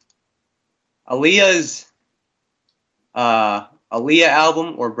 Aaliyah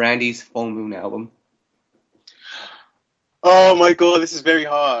album or Brandy's Full Moon album? Oh my god, this is very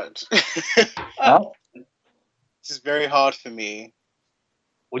hard. Oh. This is very hard for me.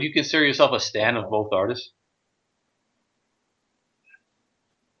 Would you consider yourself a stan of both artists?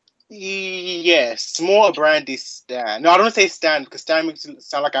 Yes, more a Brandy stan. No, I don't want to say stan because stan makes it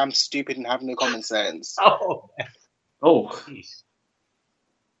sound like I'm stupid and have no common sense. Oh, Oh. jeez.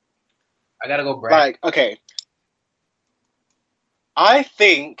 I gotta go Brand. Like, okay. I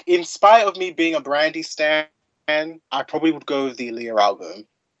think, in spite of me being a Brandy stan, I probably would go with the Aaliyah album.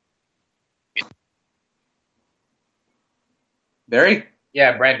 Barry?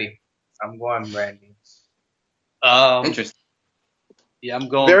 Yeah, Brandy. I'm going Brandy. Interesting. Yeah, I'm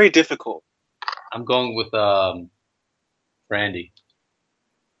going. Very difficult. I'm going with Brandy.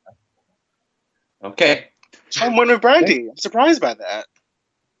 Okay. I'm one with Brandy. I'm surprised by that.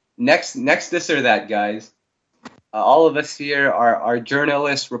 Next this or that, guys. All of us here are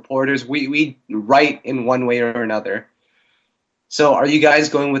journalists, reporters. We write in one way or another. So are you guys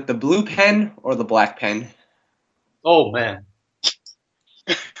going with the blue pen or the black pen? Oh man.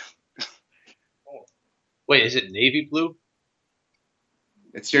 Wait, is it navy blue?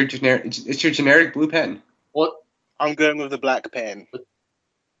 It's your generic. It's your generic blue pen. What I'm going with the black pen.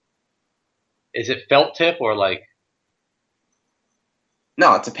 is it? Felt tip or like?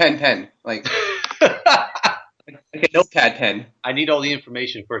 No, it's a pen. Like a notepad pen. I need all the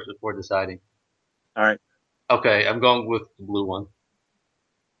information first before deciding. All right. Okay, I'm going with the blue one.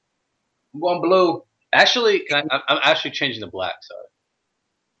 I'm going blue. Actually, I'm actually changing to black.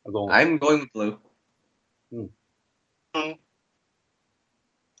 Sorry, I'm going with blue. Hmm.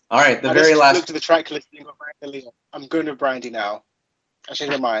 All right, the I very just last. looked at the track listing of Brandy. I'm going with Brandy now. I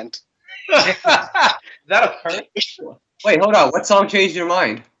changed my mind. Is that a first? Wait, hold on. What song changed your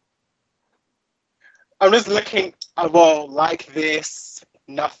mind? I'm just looking. Well, like this,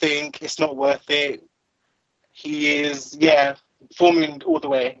 nothing. It's not worth it. He is, forming all the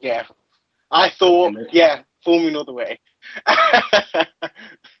way. Yeah, I thought, forming all the way.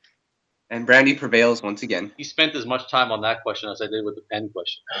 And Brandy prevails once again. You spent as much time on that question as I did with the pen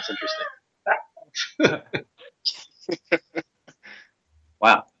question. That's interesting.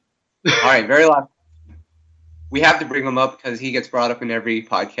 Wow. All right, very last. We have to bring him up because he gets brought up in every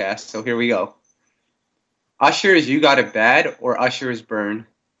podcast. So here we go. Usher is You Got It Bad or Usher is Burn?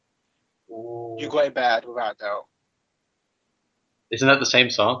 You got it bad, without doubt. Isn't that the same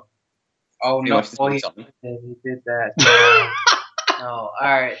song? Oh Pretty no, much the same he song. did that. No, all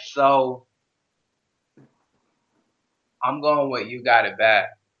right. So I'm going with You Got It Bad.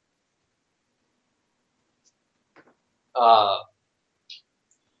 I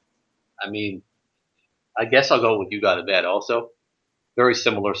mean, I guess I'll go with You Got It Bad also. Very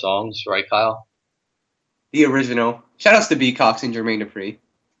similar songs, right, Kyle? The original. Shoutouts to B. Cox and Jermaine Dupri.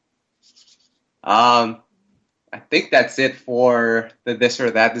 I think that's it for the this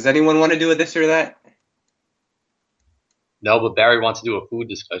or that. Does anyone want to do a this or that? No, but Barry wants to do a food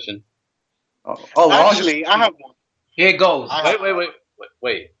discussion. Well, Actually, I have one. Here it goes.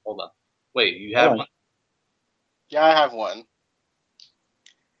 Wait, hold on. Wait, you have one? Yeah, I have one.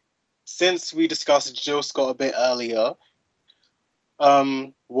 Since we discussed Jill Scott a bit earlier,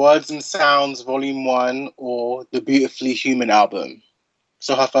 Words and Sounds Volume 1 or the Beautifully Human album.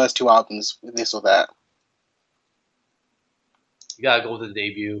 So her first two albums, this or that. You gotta go with the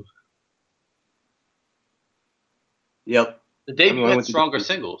debut. Yep. The debut going had with the stronger debut.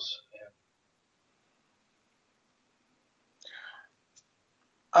 singles.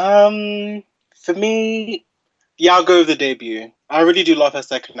 For me, I'll go with the debut. I really do love her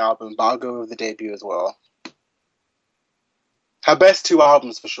second album, but I'll go with the debut as well. Her best two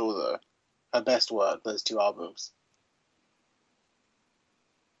albums for sure, though. Her best work, those two albums.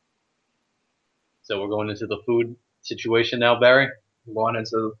 So we're going into the food situation now, Barry? I'm going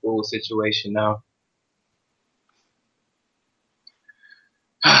into the food situation now.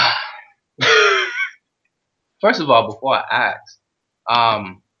 First of all, before I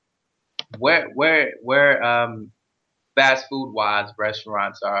ask, where fast food wise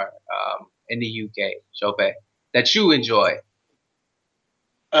restaurants are in the UK, Chopin, that you enjoy?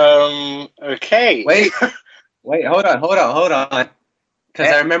 Okay. Wait, hold on. Because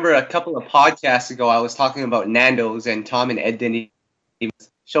I remember a couple of podcasts ago, I was talking about Nando's, and Tom and Ed didn't even.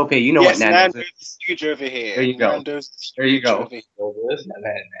 Chopin, you know Yes, what Nando's Nando's is. is huge over here. There you go. Nando's is There you huge go. over here.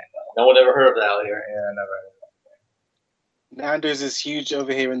 No one ever heard of that out here. Yeah, I never. Nando's is huge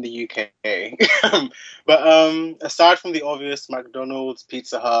over here in the UK. But aside from the obvious McDonald's,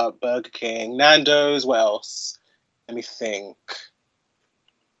 Pizza Hut, Burger King, Nando's, what else? Let me think.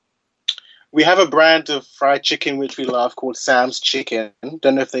 We have a brand of fried chicken which we love called Sam's Chicken.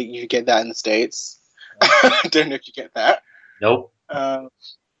 Don't know if you get that in the States. Don't know if you get that. Nope.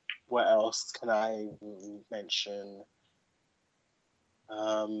 What else can I mention?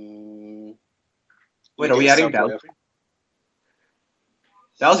 Wait, are we adding Subway. Bowser?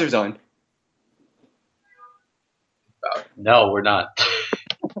 Bowser's on. No, we're not.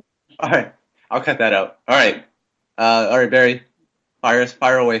 All right, I'll cut that out. All right, Barry,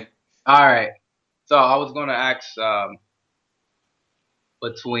 fire away. All right. So I was gonna ask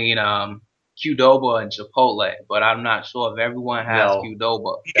between Qdoba and Chipotle, but I'm not sure if everyone has No.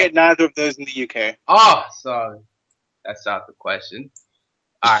 Qdoba. You get neither of those in the UK. Oh, so that's out the question.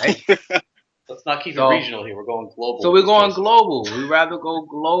 All right. Let's not keep it So- regional here. We're going global. So we're going global. We rather go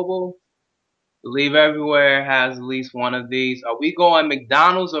global. Believe everywhere has at least one of these. Are we going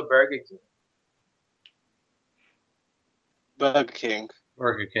McDonald's or Burger King? Burger King.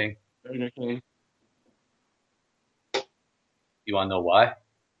 Burger King. Burger King. You want to know why? Of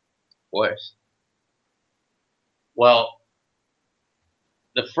course. Well,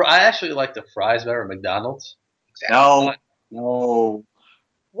 I actually like the fries better at McDonald's. No.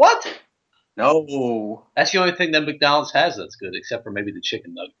 What? No. That's the only thing that McDonald's has that's good, except for maybe the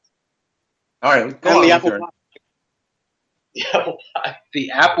chicken nuggets. All right, go And on, the apple Luther. pie. The apple pie.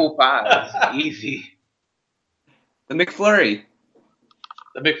 The apple pie is easy. The McFlurry.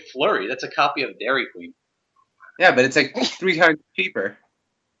 The McFlurry. That's a copy of Dairy Queen. Yeah, but it's like 3 times cheaper.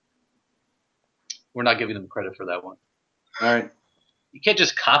 We're not giving them credit for that one. All right. You can't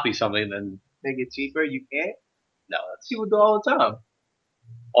just copy something and then Make it cheaper. You can't. no. That's, People do all the time.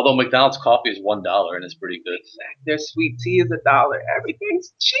 although McDonald's coffee is $1 and it's pretty good. Their sweet tea is $1.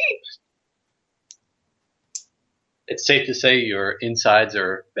 Everything's cheap. It's safe to say your insides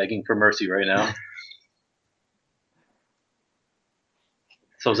are begging for mercy right now.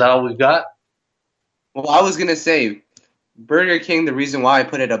 So is that all we've got? Well, I was gonna say, Burger King. The reason why I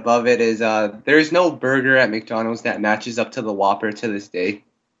put it above it is there's no burger at McDonald's that matches up to the Whopper to this day.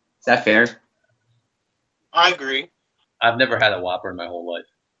 Is that fair? I agree. I've never had a Whopper in my whole life.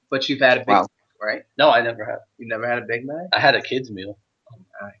 But you've had a Big Wow. Mac, right? No, I never have. You never had a Big Mac? I had a kid's meal,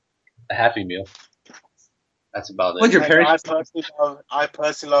 a Happy Meal. That's about What'd it. your parents? I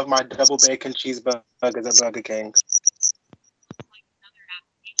personally love my double bacon cheeseburgers at Burger King.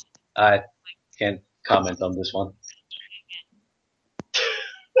 I can't comment on this one.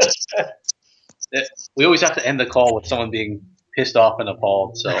 We always have to end the call with someone being pissed off and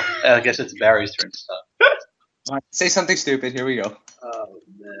appalled, so I guess it's Barry's turn to stop. Say something stupid. Here we go. Oh,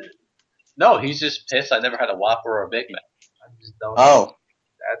 man. No, he's just pissed. I never had a Whopper or a Big Mac. I just don't. Oh.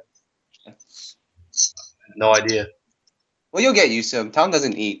 No idea. Well, you'll get used to him. Tom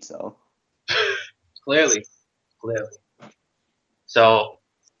doesn't eat, so. Clearly. So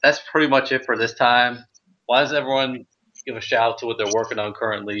that's pretty much it for this time. Why does everyone give a shout out to what they're working on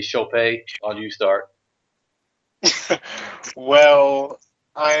currently? Chopay, on you start. Well,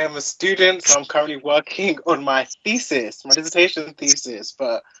 I am a student, so I'm currently working on my thesis, my dissertation thesis,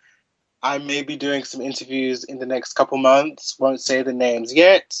 but I may be doing some interviews in the next couple months. Won't say the names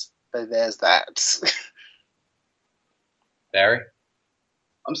yet, but there's that. Barry?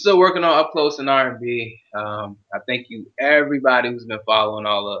 I'm still working on Up Close and R&B. I thank you everybody who's been following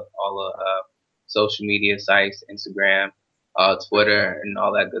all the social media sites, Instagram, Twitter, and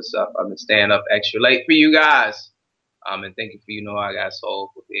all that good stuff. I've been staying up extra late for you guys. And thank you for You Know I Got Soul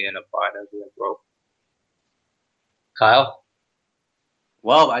for being a part of the growth. Kyle?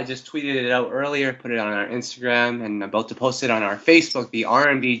 Well, I just tweeted it out earlier, put it on our Instagram, and I'm about to post it on our Facebook. The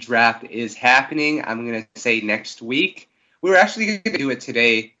R&B draft is happening. I'm going to say next week. We were actually going to do it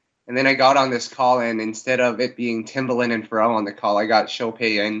today, and then I got on this call, and instead of it being Timbaland and Pharrell on the call, I got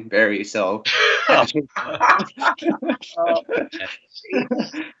Chopay and Barry, so...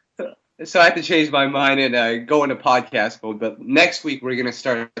 So I had to change my mind and go into podcast mode. But next week we're going to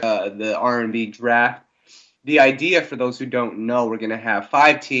start the R&B draft. The idea, for those who don't know, we're going to have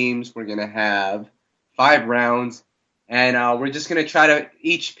 5 teams. We're going to have 5 rounds. And we're just going to try to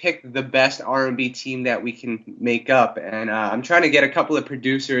each pick the best R&B team that we can make up. And I'm trying to get a couple of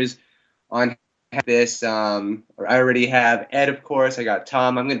producers on this. I already have Ed, of course. I got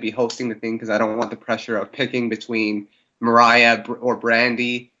Tom. I'm going to be hosting the thing because I don't want the pressure of picking between Mariah or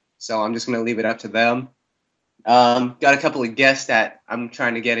Brandy. So I'm just going to leave it up to them. Got a couple of guests that I'm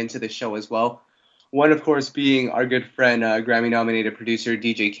trying to get into the show as well. One, of course, being our good friend, Grammy-nominated producer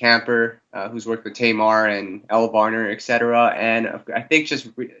DJ Camper, who's worked with Tamar and Elle Varner, etc. And I think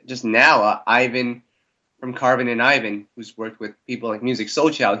just now, Ivan from Carvin and Ivan, who's worked with people like Music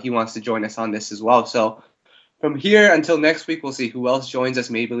Soul Child, he wants to join us on this as well. So from here until next week, we'll see who else joins us.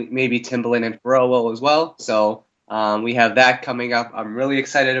 Maybe Timbaland and Pharrell will as well. So we have that coming up. I'm really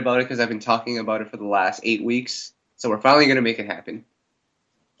excited about it because I've been talking about it for the last 8 weeks. So we're finally going to make it happen.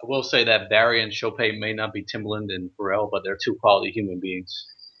 I will say that Barry and Chopay may not be Timbaland and Pharrell, but they're 2 quality human beings.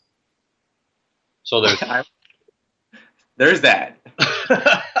 So there's that.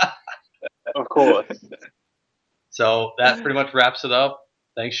 Of course. So that pretty much wraps it up.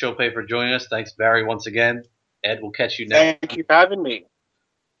 Thanks, Chopay, for joining us. Thanks, Barry, once again. Ed, we'll catch you next. Thank you for having me.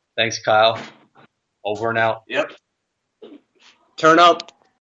 Thanks, Kyle. Over and out. Yep. Turn up.